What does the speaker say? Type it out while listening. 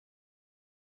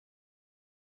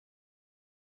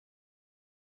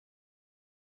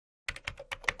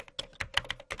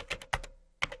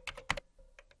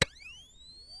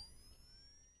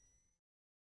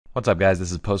What's up, guys?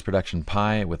 This is Post-Production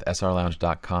Pi with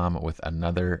srlounge.com with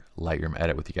another Lightroom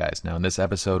edit with you guys. Now, in this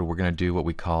episode, we're going to do what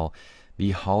we call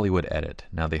the Hollywood edit.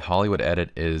 Now, the Hollywood edit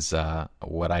is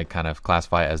what I kind of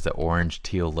classify as the orange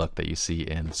teal look that you see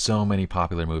in so many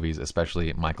popular movies,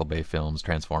 especially Michael Bay films,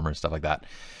 Transformers, stuff like that,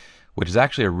 which is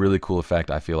actually a really cool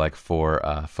effect, I feel like, for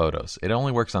photos. It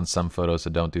only works on some photos, so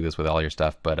don't do this with all your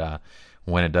stuff, but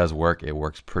when it does work, it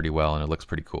works pretty well and it looks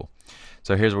pretty cool.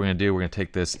 So here's what we're going to do. We're going to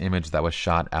take this image that was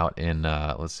shot out in,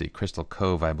 let's see, Crystal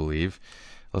Cove, I believe.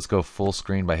 Let's go full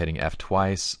screen by hitting F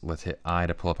twice. Let's hit I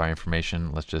to pull up our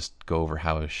information. Let's just go over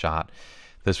how it was shot.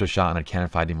 This was shot on a Canon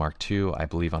 5D Mark II, I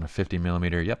believe on a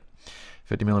 50mm, yep,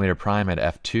 50mm prime at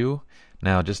F2.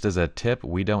 Now, just as a tip,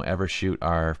 we don't ever shoot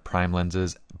our prime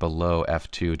lenses below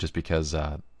F2 just because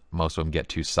most of them get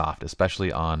too soft,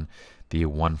 especially on the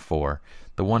 1.4.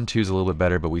 The 1.2 is a little bit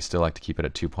better, but we still like to keep it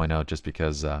at 2.0 just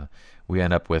because we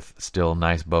end up with still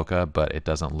nice bokeh, but it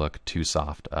doesn't look too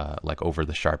soft, like over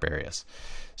the sharp areas.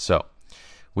 So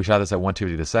we shot this at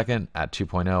 1/250 the second at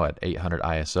 2.0 at 800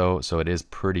 ISO, so it is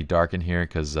pretty dark in here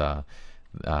because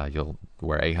you'll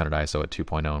wear 800 ISO at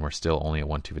 2.0 and we're still only at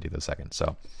 1/250 the second.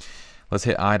 So let's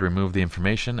hit I to remove the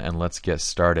information and let's get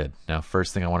started. Now,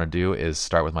 first thing I want to do is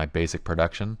start with my basic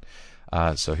production.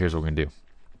 So here's what we're going to do.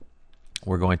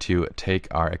 We're going to take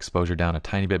our exposure down a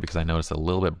tiny bit because I noticed a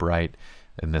little bit bright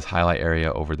in this highlight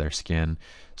area over their skin.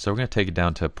 So we're going to take it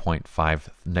down to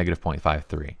negative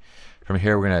 0.53. From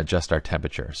here, we're going to adjust our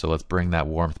temperature. So let's bring that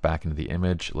warmth back into the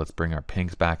image. Let's bring our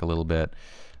pinks back a little bit.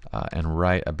 And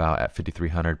right about at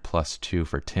 5300 plus 2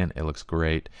 for tint, it looks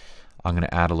great. I'm going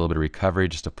to add a little bit of recovery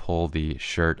just to pull the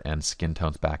shirt and skin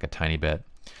tones back a tiny bit.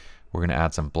 We're going to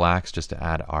add some blacks just to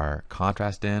add our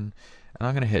contrast in. And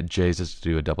I'm going to hit J's just to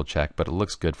do a double check, but it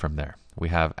looks good from there. We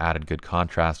have added good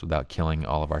contrast without killing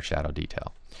all of our shadow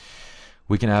detail.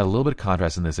 We can add a little bit of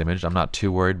contrast in this image. I'm not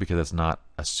too worried because it's not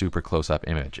a super close-up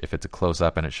image. If it's a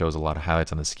close-up and it shows a lot of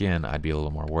highlights on the skin, I'd be a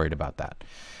little more worried about that.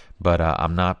 But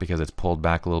I'm not because it's pulled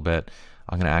back a little bit.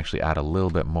 I'm going to actually add a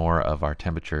little bit more of our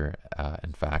temperature,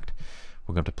 in fact.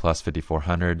 We'll go up to plus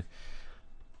 5400.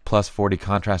 Plus 40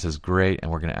 contrast is great, and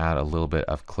we're going to add a little bit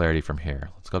of clarity from here.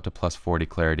 Let's go up to plus 40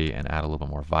 clarity and add a little bit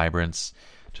more vibrance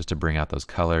just to bring out those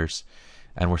colors.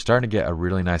 And we're starting to get a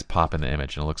really nice pop in the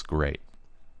image, and it looks great.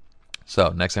 So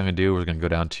next thing I'm going to do, we're going to go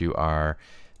down to our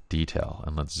detail,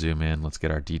 and let's zoom in. Let's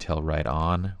get our detail right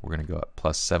on. We're going to go up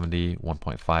plus 70,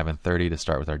 1.5, and 30 to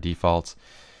start with our defaults.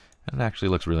 And it actually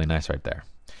looks really nice right there.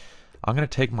 I'm going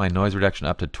to take my noise reduction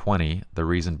up to 20. The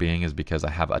reason being is because I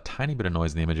have a tiny bit of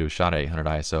noise in the image. It was shot at 800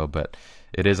 ISO, but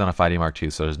it is on a 5D Mark II,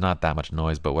 so there's not that much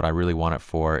noise. But what I really want it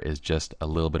for is just a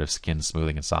little bit of skin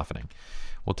smoothing and softening.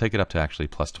 We'll take it up to actually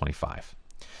plus 25.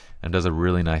 And it does a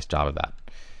really nice job of that.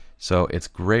 So it's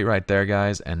great right there,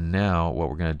 guys. And now what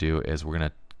we're going to do is we're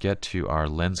going to get to our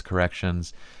lens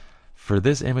corrections. For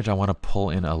this image, I want to pull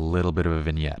in a little bit of a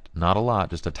vignette. Not a lot,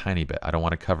 just a tiny bit. I don't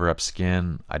want to cover up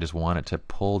skin. I just want it to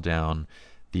pull down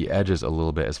the edges a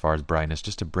little bit as far as brightness,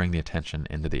 just to bring the attention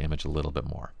into the image a little bit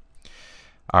more.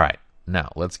 All right,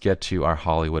 now let's get to our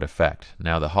Hollywood effect.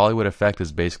 Now the Hollywood effect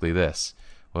is basically this.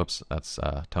 Whoops, that's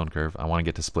tone curve. I want to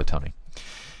get to split toning.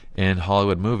 In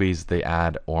Hollywood movies, they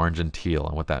add orange and teal,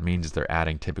 and what that means is they're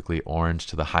adding typically orange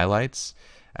to the highlights,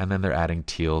 and then they're adding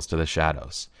teals to the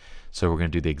shadows. So we're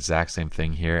going to do the exact same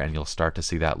thing here, and you'll start to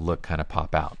see that look kind of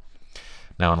pop out.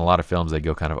 Now, in a lot of films, they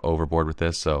go kind of overboard with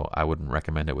this, so I wouldn't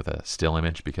recommend it with a still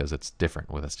image because it's different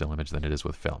with a still image than it is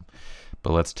with film.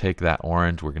 But let's take that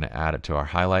orange, we're going to add it to our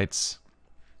highlights,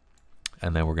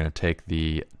 and then we're going to take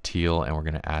the teal and we're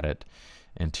going to add it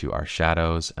into our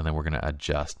shadows, and then we're going to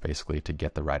adjust basically to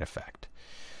get the right effect.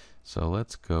 So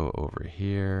let's go over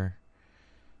here.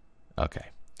 Okay.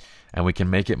 And we can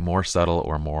make it more subtle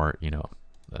or more,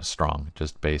 strong,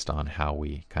 just based on how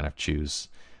we kind of choose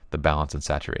the balance and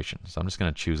saturation. So I'm just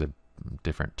going to choose a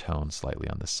different tone slightly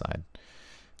on this side.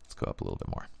 Let's go up a little bit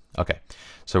more. Okay,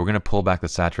 so we're going to pull back the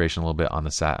saturation a little bit on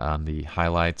the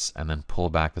highlights, and then pull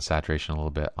back the saturation a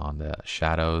little bit on the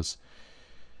shadows,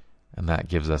 and that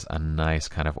gives us a nice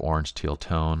kind of orange teal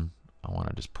tone. I want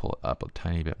to just pull it up a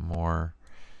tiny bit more,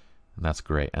 and that's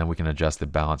great. And we can adjust the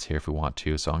balance here if we want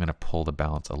to. So I'm going to pull the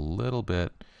balance a little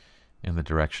bit in the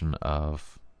direction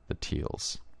of the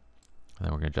teals. And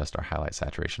then we're going to adjust our highlight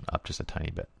saturation up just a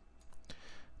tiny bit.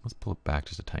 Let's pull it back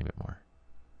just a tiny bit more.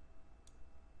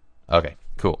 Okay,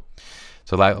 cool.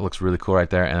 So that looks really cool right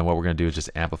there. And then what we're going to do is just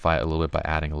amplify it a little bit by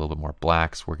adding a little bit more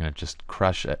blacks. We're going to just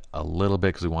crush it a little bit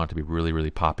because we want it to be really,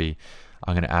 really poppy.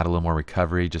 I'm going to add a little more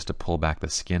recovery just to pull back the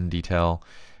skin detail.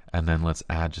 And then let's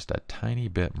add just a tiny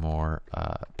bit more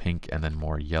pink and then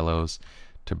more yellows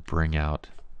to bring out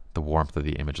the warmth of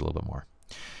the image a little bit more.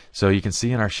 So you can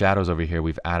see in our shadows over here,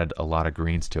 we've added a lot of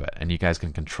greens to it, and you guys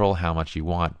can control how much you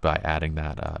want by adding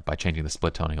that, by changing the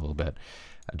split toning a little bit,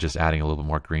 just adding a little bit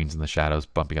more greens in the shadows,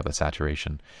 bumping up the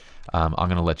saturation. I'm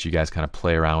going to let you guys kind of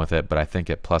play around with it, but I think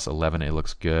at plus 11 it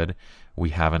looks good. We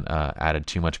haven't added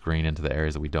too much green into the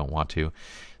areas that we don't want to.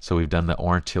 So we've done the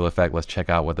orange teal effect. Let's check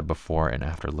out what the before and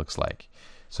after looks like.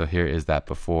 So here is that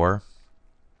before,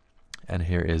 and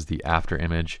here is the after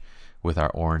image with our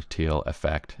orange teal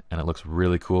effect, and it looks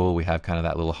really cool. We have kind of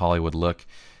that little Hollywood look,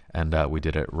 and we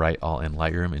did it right all in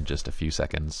Lightroom in just a few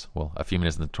seconds. Well, a few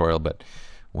minutes in the tutorial, but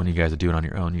when you guys are doing it on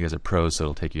your own, you guys are pros, so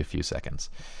it'll take you a few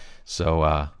seconds. So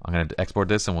I'm going to export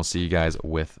this, and we'll see you guys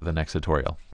with the next tutorial.